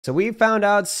So we found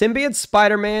out Symbiote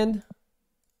Spider-Man.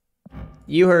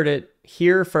 You heard it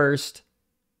here first.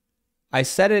 I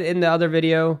said it in the other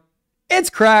video.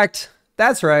 It's cracked.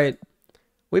 That's right.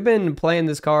 We've been playing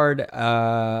this card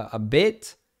a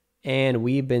bit, and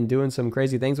we've been doing some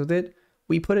crazy things with it.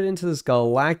 We put it into this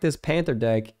Galactus Panther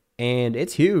deck, and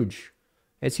it's huge.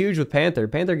 It's huge with Panther.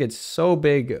 Panther gets so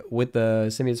big with the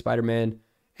Symbiote Spider-Man,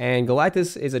 and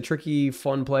Galactus is a tricky,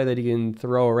 fun play that you can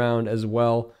throw around as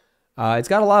well. It's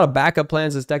got a lot of backup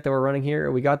plans, this deck that we're running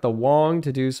here. We got the Wong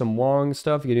to do some Wong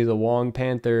stuff. You can do the Wong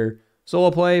Panther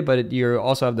solo play, but you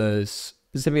also have the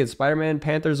Symbiote Spider-Man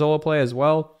Panther solo play as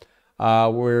well.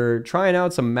 We're trying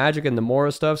out some Magic and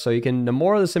Namora stuff, so you can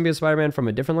Namora the Symbiote Spider-Man from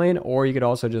a different lane, or you could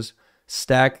also just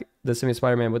stack the Symbiote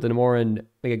Spider-Man with the Namora and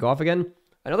make it go off again.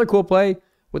 Another cool play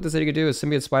with this that you could do is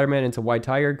Symbiote Spider-Man into White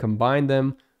Tiger, combine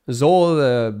them. Zola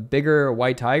the bigger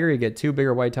White Tiger, you get two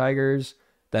bigger White Tigers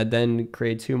that then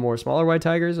create two more smaller White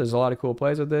Tigers. There's a lot of cool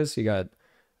plays with this. You got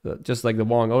just like the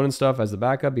Wong Odin stuff as the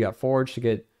backup. You got Forge to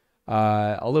get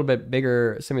a little bit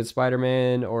bigger Symbiote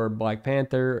Spider-Man or Black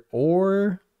Panther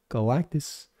or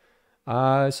Galactus.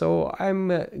 So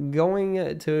I'm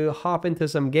going to hop into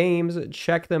some games,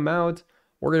 check them out.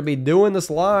 We're going to be doing this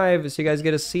live so you guys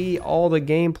get to see all the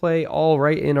gameplay all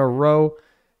right in a row.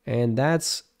 And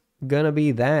that's going to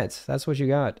be that. That's what you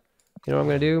got. You know what I'm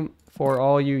going to do? For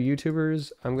all you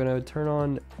YouTubers, I'm going to turn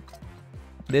on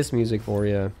this music for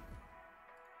you.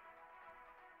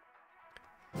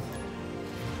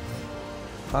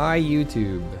 Hi,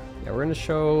 YouTube. Yeah, we're going to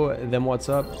show them what's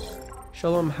up.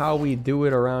 Show them how we do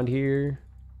it around here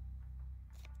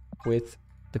with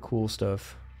the cool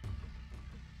stuff.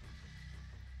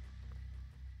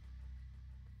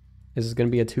 This is going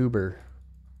to be a tuber.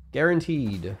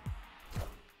 Guaranteed.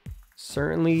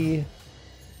 Certainly.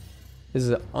 This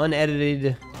is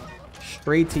unedited,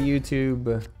 straight to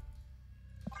YouTube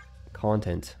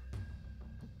content.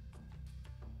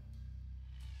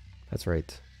 That's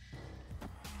right.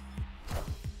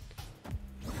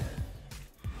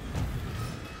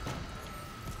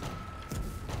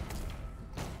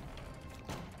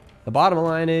 The bottom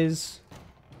line is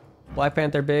Black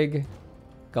Panther big,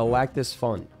 Galactus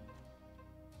fun.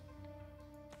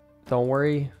 Don't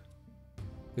worry.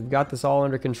 We've got this all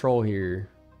under control here.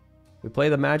 We play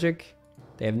the Magic.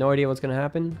 They have no idea what's going to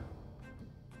happen.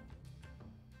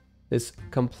 This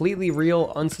completely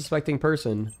real, unsuspecting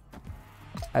person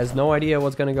has no idea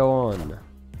what's going to go on.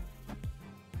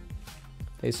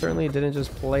 They certainly didn't just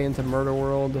play into Murder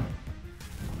World.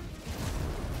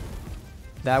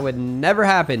 That would never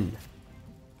happen.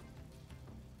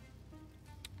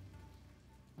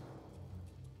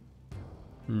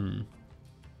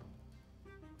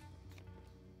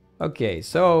 Okay,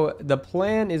 so the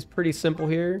plan is pretty simple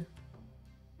here.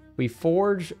 We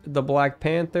forge the Black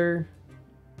Panther.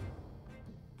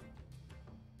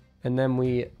 And then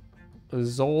we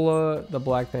Zola the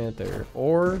Black Panther.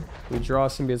 Or we draw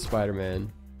Symbiote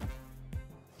Spider-Man.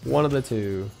 One of the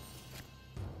two.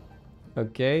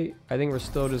 Okay, I think we're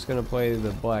still just going to play the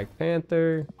Black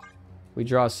Panther. We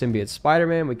draw Symbiote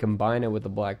Spider-Man. We combine it with the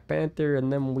Black Panther.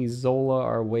 And then we Zola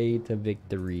our way to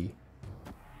victory.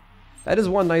 That is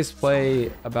one nice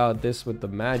play about this with the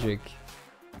Magic,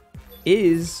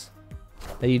 is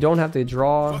that you don't have to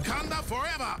draw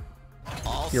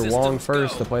your Wong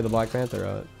first to play the Black Panther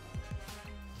out.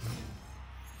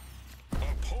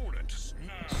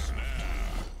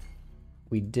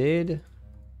 We did.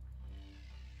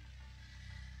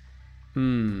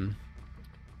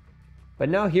 But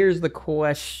now here's the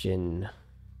question.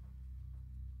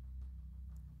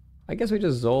 I guess we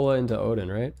just Zola into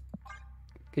Odin, right?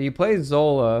 Okay, you play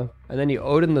Zola, and then you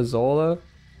Odin the Zola.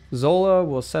 Zola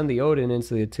will send the Odin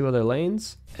into the two other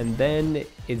lanes, and then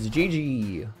it's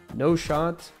GG. No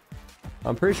shot.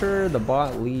 I'm pretty sure the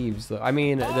bot leaves. I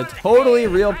mean, the totally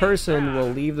real person will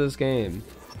leave this game.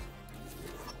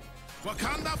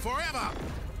 Wakanda forever.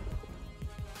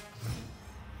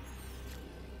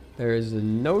 There is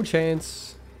no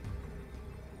chance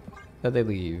that they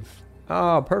leave.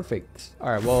 Oh, perfect.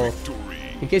 Alright, well,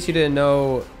 in case you didn't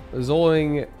know,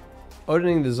 Odining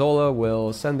the Zola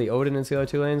will send the Odin into the other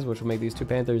two lanes, which will make these two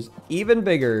Panthers even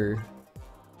bigger.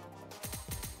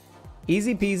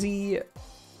 Easy peasy.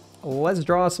 Let's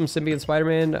draw some Symbiote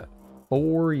Spider-Man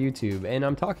for YouTube. And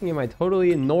I'm talking in my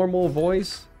totally normal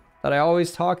voice that I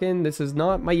always talk in. This is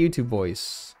not my YouTube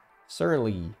voice.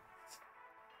 Certainly.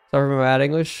 Sorry for my bad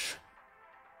English.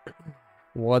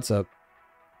 What's up?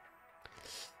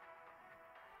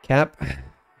 Cap?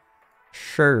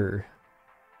 Sure.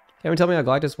 Can you tell me how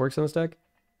Galactus works in this deck?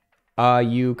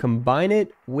 You combine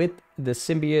it with the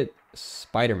Symbiote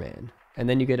Spider-Man, and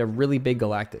then you get a really big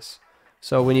Galactus.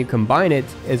 So when you combine it,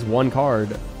 it's one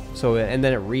card. So, and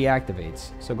then it reactivates.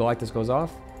 So Galactus goes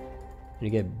off. And you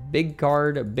get big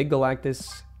card, big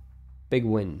Galactus, big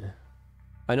win.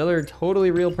 Another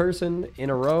totally real person in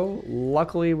a row.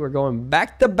 Luckily, we're going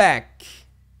back to back.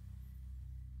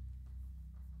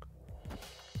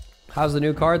 How's the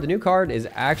new card? The new card is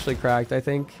actually cracked, I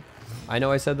think. I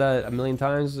know I said that a million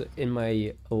times in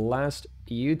my last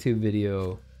YouTube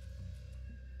video.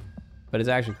 But it's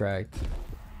actually cracked.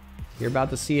 You're about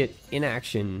to see it in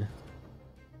action.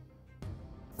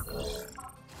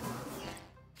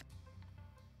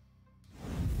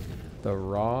 The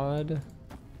Rod.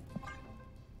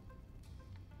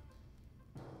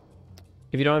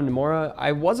 If you don't have Namora,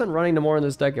 I wasn't running Namora in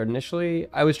this deck initially.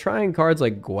 I was trying cards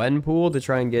like Gwenpool to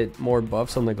try and get more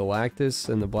buffs on the Galactus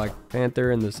and the Black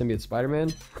Panther and the Symbiote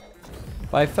Spider-Man.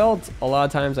 But I felt a lot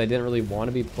of times I didn't really want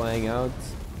to be playing out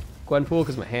Gwenpool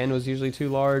because my hand was usually too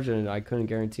large and I couldn't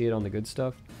guarantee it on the good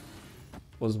stuff.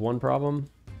 Was one problem.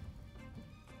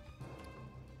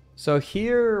 So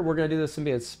here we're going to do the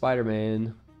Symbiote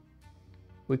Spider-Man.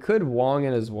 We could Wong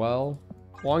it as well.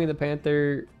 Wong the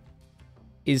Panther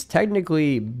is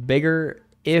technically bigger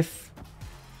if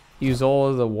you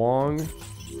Zola the Wong,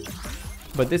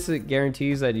 but this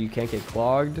guarantees that you can't get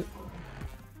clogged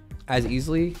as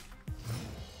easily.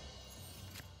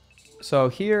 So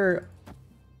here,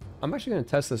 I'm actually going to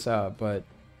test this out, but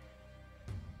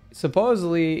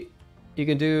supposedly you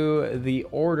can do the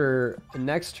order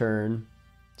next turn,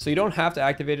 so you don't have to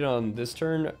activate it on this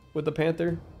turn with the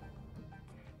Panther.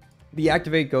 The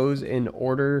activate goes in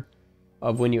order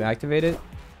of when you activate it,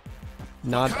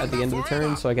 not at the end of the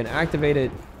turn. So I can activate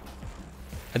it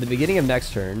at the beginning of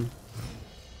next turn.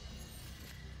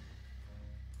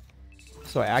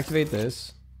 So I activate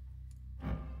this,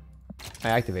 I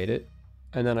activate it,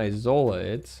 and then I Zola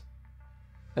it,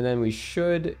 and then we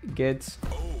should get,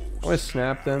 I want to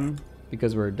snap them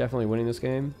because we're definitely winning this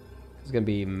game. It's going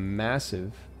to be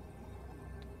massive.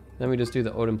 Then we just do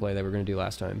the Odin play that we're going to do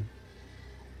last time.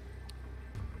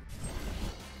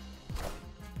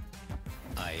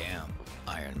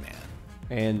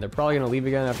 And they're probably going to leave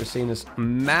again after seeing this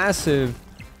massive,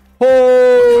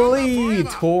 holy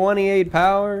 28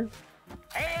 power.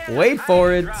 Wait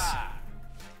for it.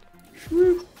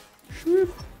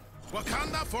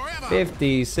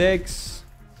 56.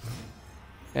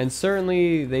 And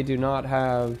certainly they do not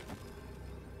have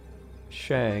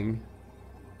Shang.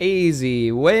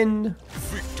 Easy win.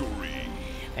 Victory.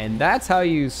 And that's how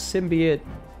you symbiote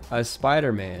a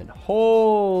Spider-Man.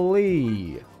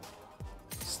 Holy.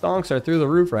 Stonks are through the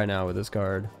roof right now with this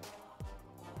card.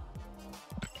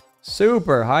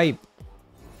 Super hype.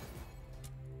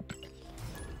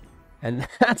 And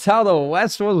that's how the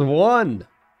West was won.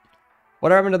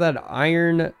 What happened to that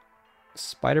Iron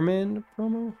Spider-Man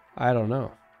promo? I don't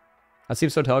know. That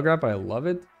seems so telegraphed, but I love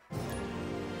it.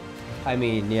 I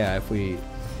mean, yeah, if we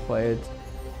play it.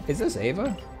 Is this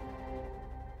Ava?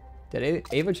 Did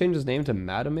Ava change his name to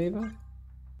Madame Ava?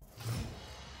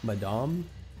 Madame?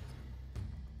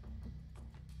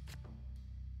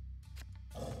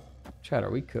 Chat,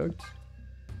 are we cooked?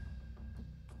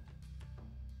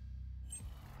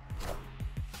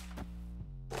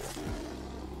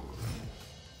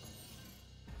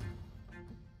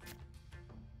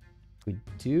 We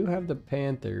do have the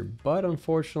Panther, but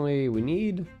unfortunately we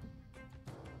need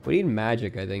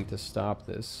magic, I think, to stop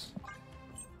this.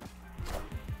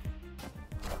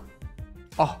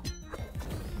 Oh!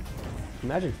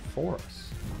 Magic for us.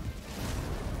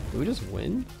 Did we just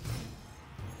win?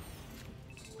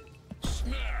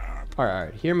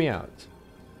 Alright, hear me out.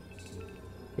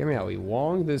 Hear me out. We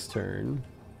Wong this turn.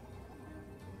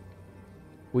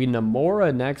 We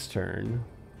Namora next turn.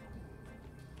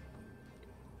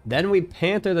 Then we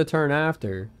Panther the turn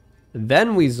after.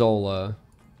 Then we Zola.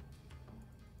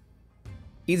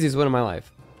 Easiest win of my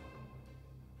life.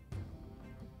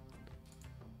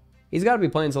 He's got to be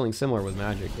playing something similar with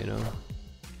Magic, you know?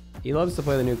 He loves to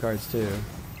play the new cards too.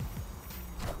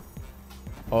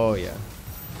 Oh yeah.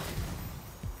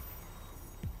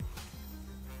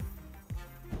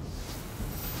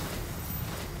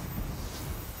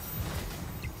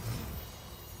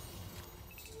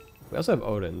 We also have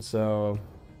Odin, so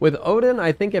with Odin,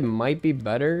 I think it might be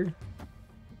better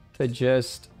to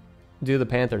just do the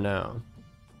Panther now,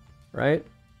 right?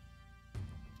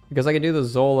 Because I can do the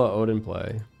Zola Odin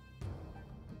play,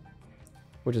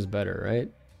 which is better,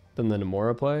 right? Than the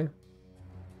Namora play.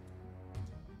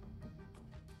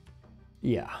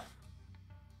 Yeah.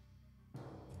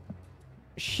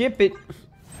 Ship it.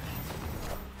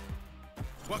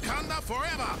 Wakanda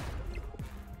forever.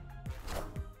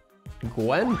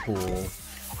 Gwenpool.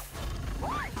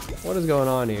 What is going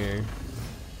on here?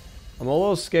 I'm a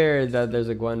little scared that there's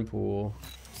a Gwen pool.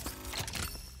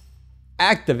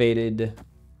 Activated.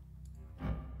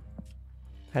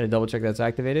 Had to double check that's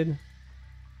activated.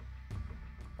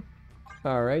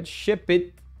 Alright, ship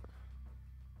it.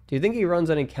 Do you think he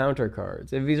runs any counter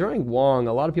cards? If he's running Wong,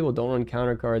 a lot of people don't run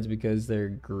counter cards because they're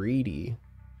greedy.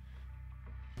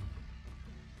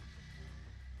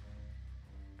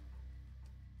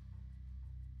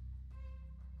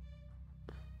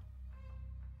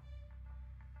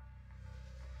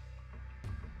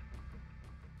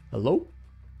 Hello?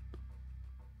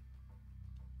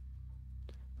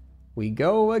 We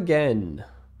go again.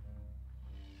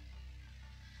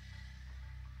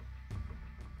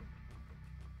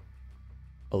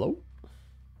 Hello?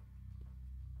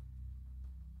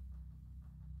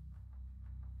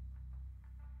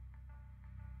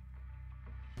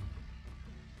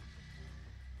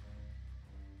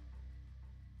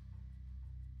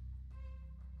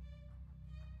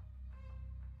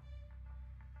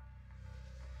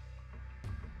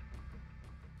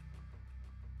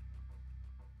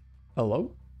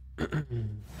 Hello?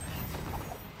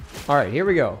 Alright, here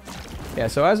we go. Yeah,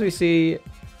 so as we see,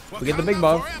 we get the big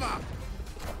buff.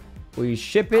 We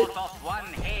ship it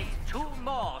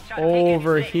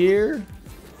over here.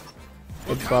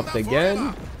 It's buffed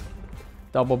again.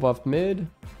 Double buffed mid.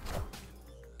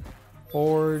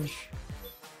 Forge.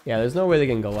 Yeah, there's no way they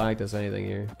can Galactus anything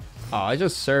here. Oh, it's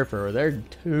just Surfer. They're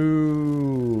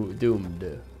too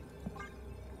doomed.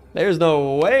 There's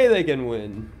no way they can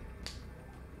win.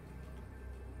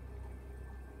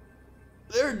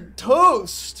 They're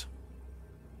toast.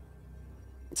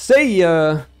 See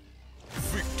ya.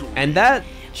 And that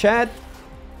chat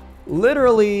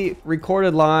literally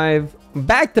recorded live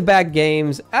back-to-back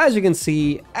games. As you can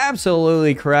see,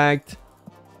 absolutely cracked.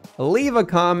 Leave a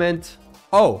comment.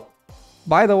 Oh,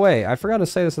 by the way, I forgot to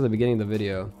say this at the beginning of the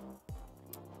video,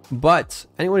 but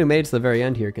anyone who made it to the very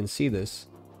end here can see this.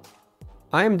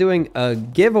 I am doing a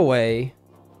giveaway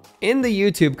in the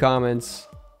YouTube comments.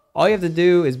 All you have to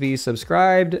do is be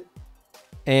subscribed,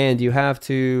 and you have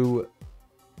to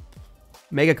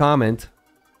make a comment.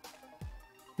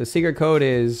 The secret code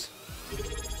is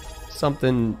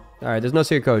something. All right, there's no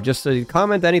secret code. Just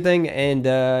comment anything and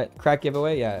crack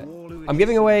giveaway. Yeah, I'm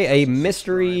giving away a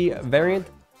mystery variant,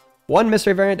 one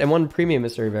mystery variant and one premium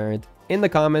mystery variant. In the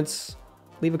comments,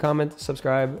 leave a comment,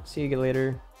 subscribe. See you again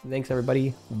later. Thanks,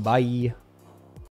 everybody. Bye.